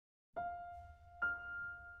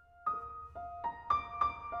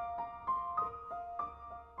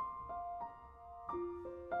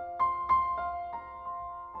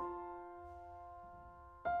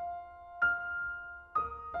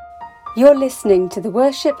You're listening to the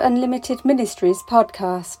Worship Unlimited Ministries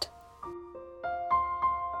podcast.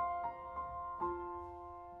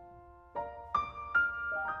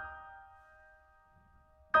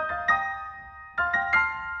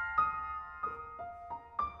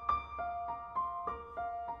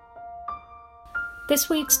 This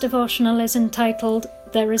week's devotional is entitled,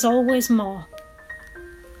 There is Always More.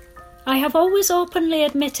 I have always openly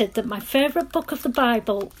admitted that my favourite book of the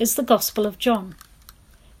Bible is the Gospel of John.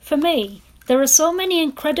 For me, there are so many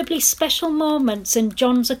incredibly special moments in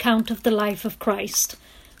John's account of the life of Christ,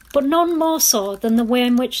 but none more so than the way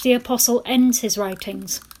in which the apostle ends his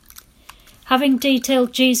writings. Having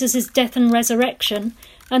detailed Jesus' death and resurrection,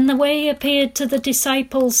 and the way he appeared to the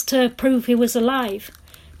disciples to prove he was alive,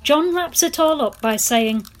 John wraps it all up by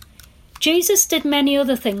saying, Jesus did many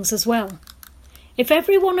other things as well. If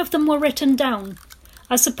every one of them were written down,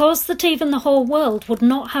 I suppose that even the whole world would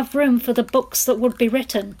not have room for the books that would be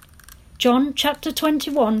written. John chapter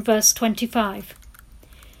 21 verse 25.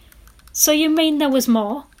 So you mean there was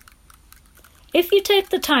more? If you take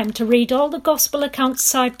the time to read all the gospel accounts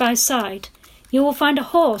side by side, you will find a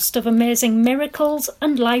host of amazing miracles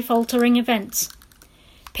and life-altering events.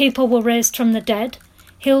 People were raised from the dead,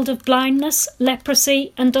 healed of blindness,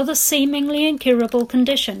 leprosy, and other seemingly incurable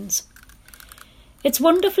conditions. It's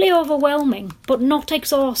wonderfully overwhelming, but not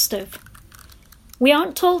exhaustive. We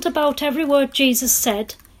aren't told about every word Jesus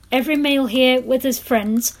said, every meal he ate with his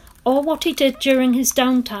friends, or what he did during his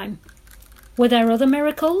downtime. Were there other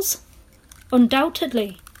miracles?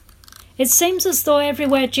 Undoubtedly. It seems as though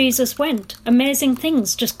everywhere Jesus went, amazing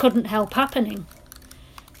things just couldn't help happening.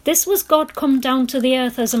 This was God come down to the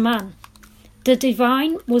earth as a man. The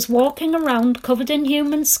divine was walking around covered in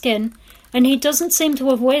human skin, and he doesn't seem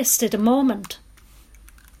to have wasted a moment.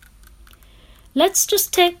 Let's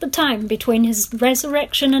just take the time between his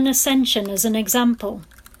resurrection and ascension as an example.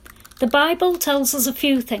 The Bible tells us a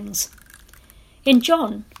few things. In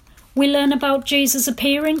John, we learn about Jesus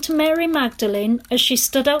appearing to Mary Magdalene as she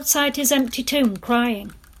stood outside his empty tomb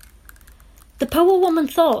crying. The poor woman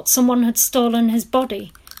thought someone had stolen his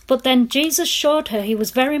body, but then Jesus showed her he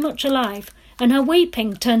was very much alive, and her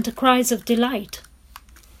weeping turned to cries of delight.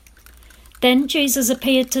 Then Jesus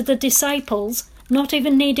appeared to the disciples, not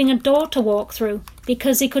even needing a door to walk through,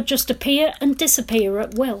 because he could just appear and disappear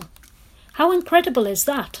at will. How incredible is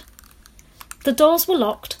that? The doors were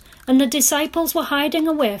locked, and the disciples were hiding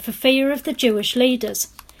away for fear of the Jewish leaders,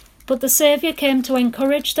 but the Saviour came to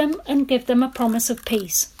encourage them and give them a promise of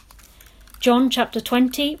peace. John chapter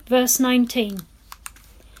 20, verse 19.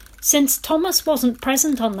 Since Thomas wasn't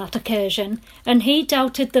present on that occasion, and he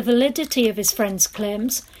doubted the validity of his friend's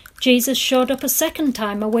claims, Jesus showed up a second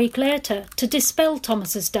time a week later to dispel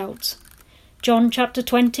Thomas's doubts. John chapter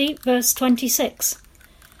 20, verse 26.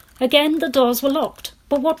 Again the doors were locked,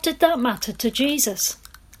 but what did that matter to Jesus?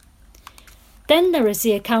 Then there is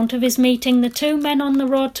the account of his meeting the two men on the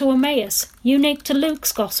road to Emmaus, unique to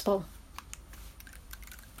Luke's Gospel.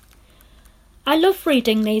 I love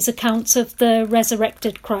reading these accounts of the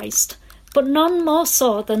resurrected Christ, but none more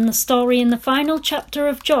so than the story in the final chapter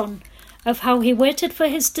of John, of how he waited for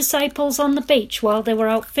his disciples on the beach while they were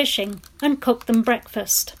out fishing and cooked them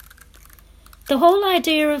breakfast. The whole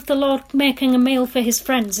idea of the Lord making a meal for his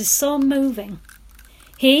friends is so moving.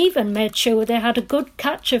 He even made sure they had a good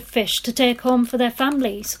catch of fish to take home for their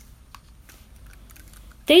families.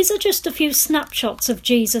 These are just a few snapshots of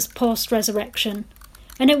Jesus post-resurrection,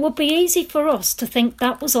 and it would be easy for us to think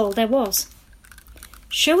that was all there was.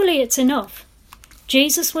 Surely it's enough.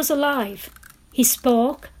 Jesus was alive. He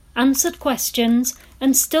spoke, answered questions,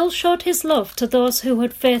 and still showed his love to those who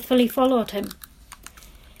had faithfully followed him.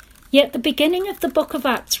 Yet the beginning of the book of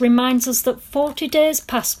Acts reminds us that 40 days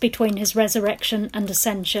passed between his resurrection and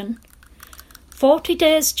ascension. 40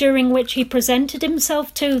 days during which he presented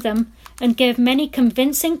himself to them and gave many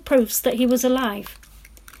convincing proofs that he was alive.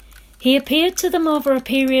 He appeared to them over a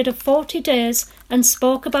period of 40 days and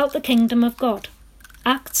spoke about the kingdom of God.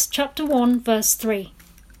 Acts chapter 1 verse 3.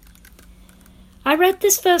 I read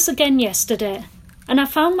this verse again yesterday, and I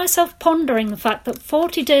found myself pondering the fact that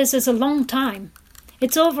 40 days is a long time.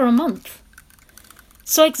 It's over a month.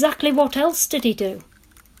 So exactly what else did he do?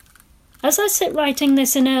 As I sit writing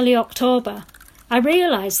this in early October, I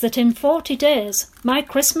realise that in 40 days my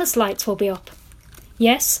Christmas lights will be up.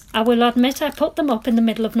 Yes, I will admit I put them up in the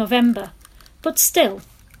middle of November, but still,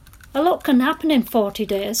 a lot can happen in 40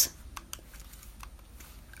 days.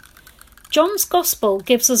 John's Gospel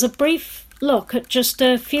gives us a brief look at just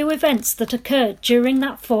a few events that occurred during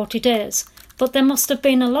that 40 days, but there must have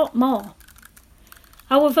been a lot more.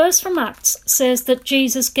 Our verse from Acts says that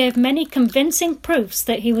Jesus gave many convincing proofs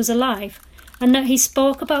that he was alive, and that he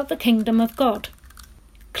spoke about the kingdom of God.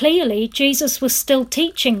 Clearly, Jesus was still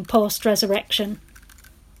teaching post-resurrection.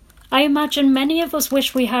 I imagine many of us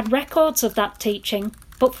wish we had records of that teaching,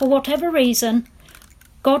 but for whatever reason,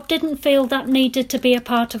 God didn't feel that needed to be a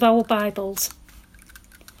part of our Bibles.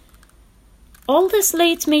 All this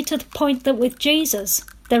leads me to the point that with Jesus,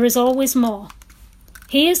 there is always more.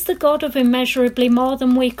 He is the God of immeasurably more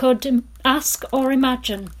than we could ask or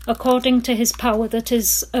imagine, according to his power that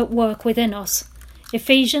is at work within us.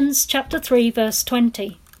 Ephesians chapter 3, verse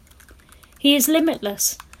 20. He is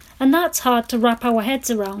limitless, and that's hard to wrap our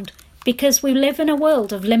heads around, because we live in a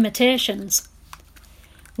world of limitations.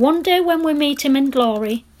 One day when we meet him in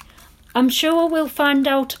glory, I'm sure we'll find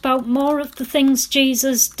out about more of the things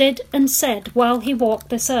Jesus did and said while he walked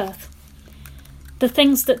this earth. The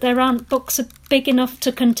things that there aren't books big enough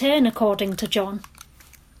to contain, according to John.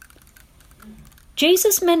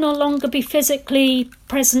 Jesus may no longer be physically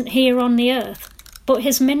present here on the earth, but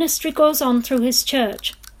his ministry goes on through his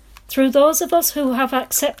church, through those of us who have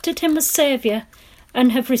accepted him as Saviour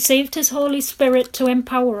and have received his Holy Spirit to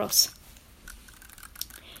empower us.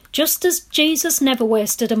 Just as Jesus never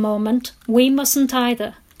wasted a moment, we mustn't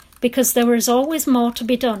either, because there is always more to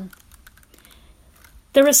be done.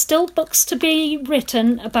 There are still books to be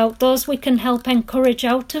written about those we can help encourage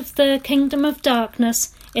out of the kingdom of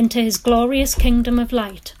darkness into his glorious kingdom of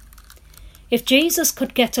light. If Jesus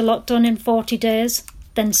could get a lot done in 40 days,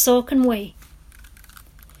 then so can we.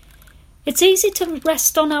 It's easy to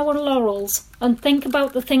rest on our laurels and think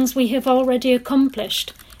about the things we have already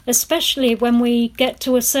accomplished, especially when we get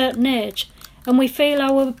to a certain age and we feel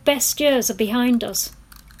our best years are behind us.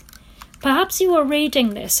 Perhaps you are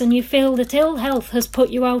reading this and you feel that ill health has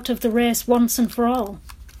put you out of the race once and for all.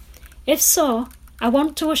 If so, I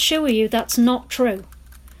want to assure you that's not true.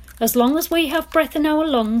 As long as we have breath in our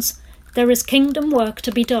lungs, there is kingdom work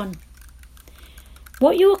to be done.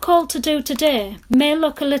 What you are called to do today may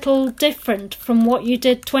look a little different from what you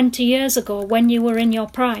did 20 years ago when you were in your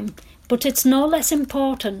prime, but it's no less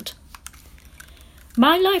important.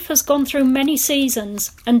 My life has gone through many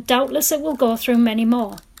seasons, and doubtless it will go through many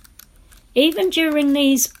more. Even during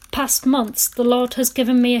these past months, the Lord has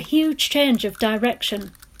given me a huge change of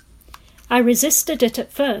direction. I resisted it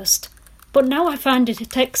at first, but now I find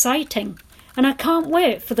it exciting, and I can't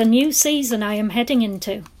wait for the new season I am heading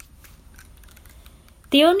into.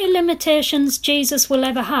 The only limitations Jesus will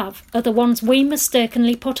ever have are the ones we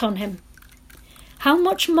mistakenly put on him. How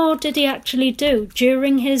much more did he actually do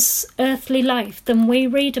during his earthly life than we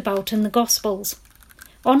read about in the Gospels?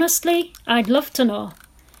 Honestly, I'd love to know.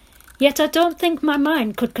 Yet I don't think my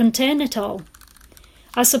mind could contain it all.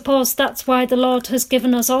 I suppose that's why the Lord has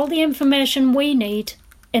given us all the information we need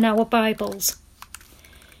in our Bibles.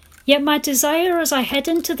 Yet my desire as I head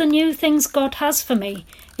into the new things God has for me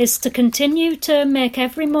is to continue to make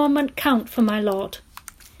every moment count for my Lord.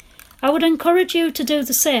 I would encourage you to do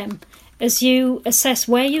the same as you assess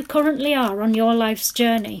where you currently are on your life's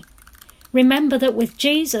journey. Remember that with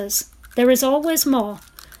Jesus, there is always more,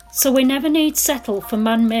 so we never need settle for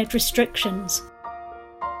man-made restrictions.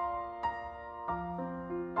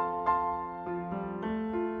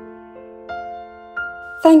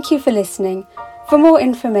 Thank you for listening. For more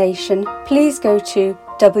information, please go to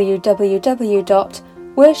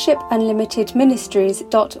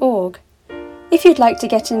www.worshipunlimitedministries.org. If you'd like to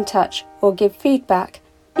get in touch or give feedback,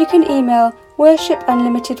 you can email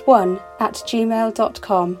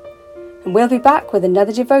worshipunlimited1@gmail.com. And we'll be back with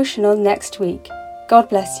another devotional next week. God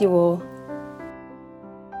bless you all.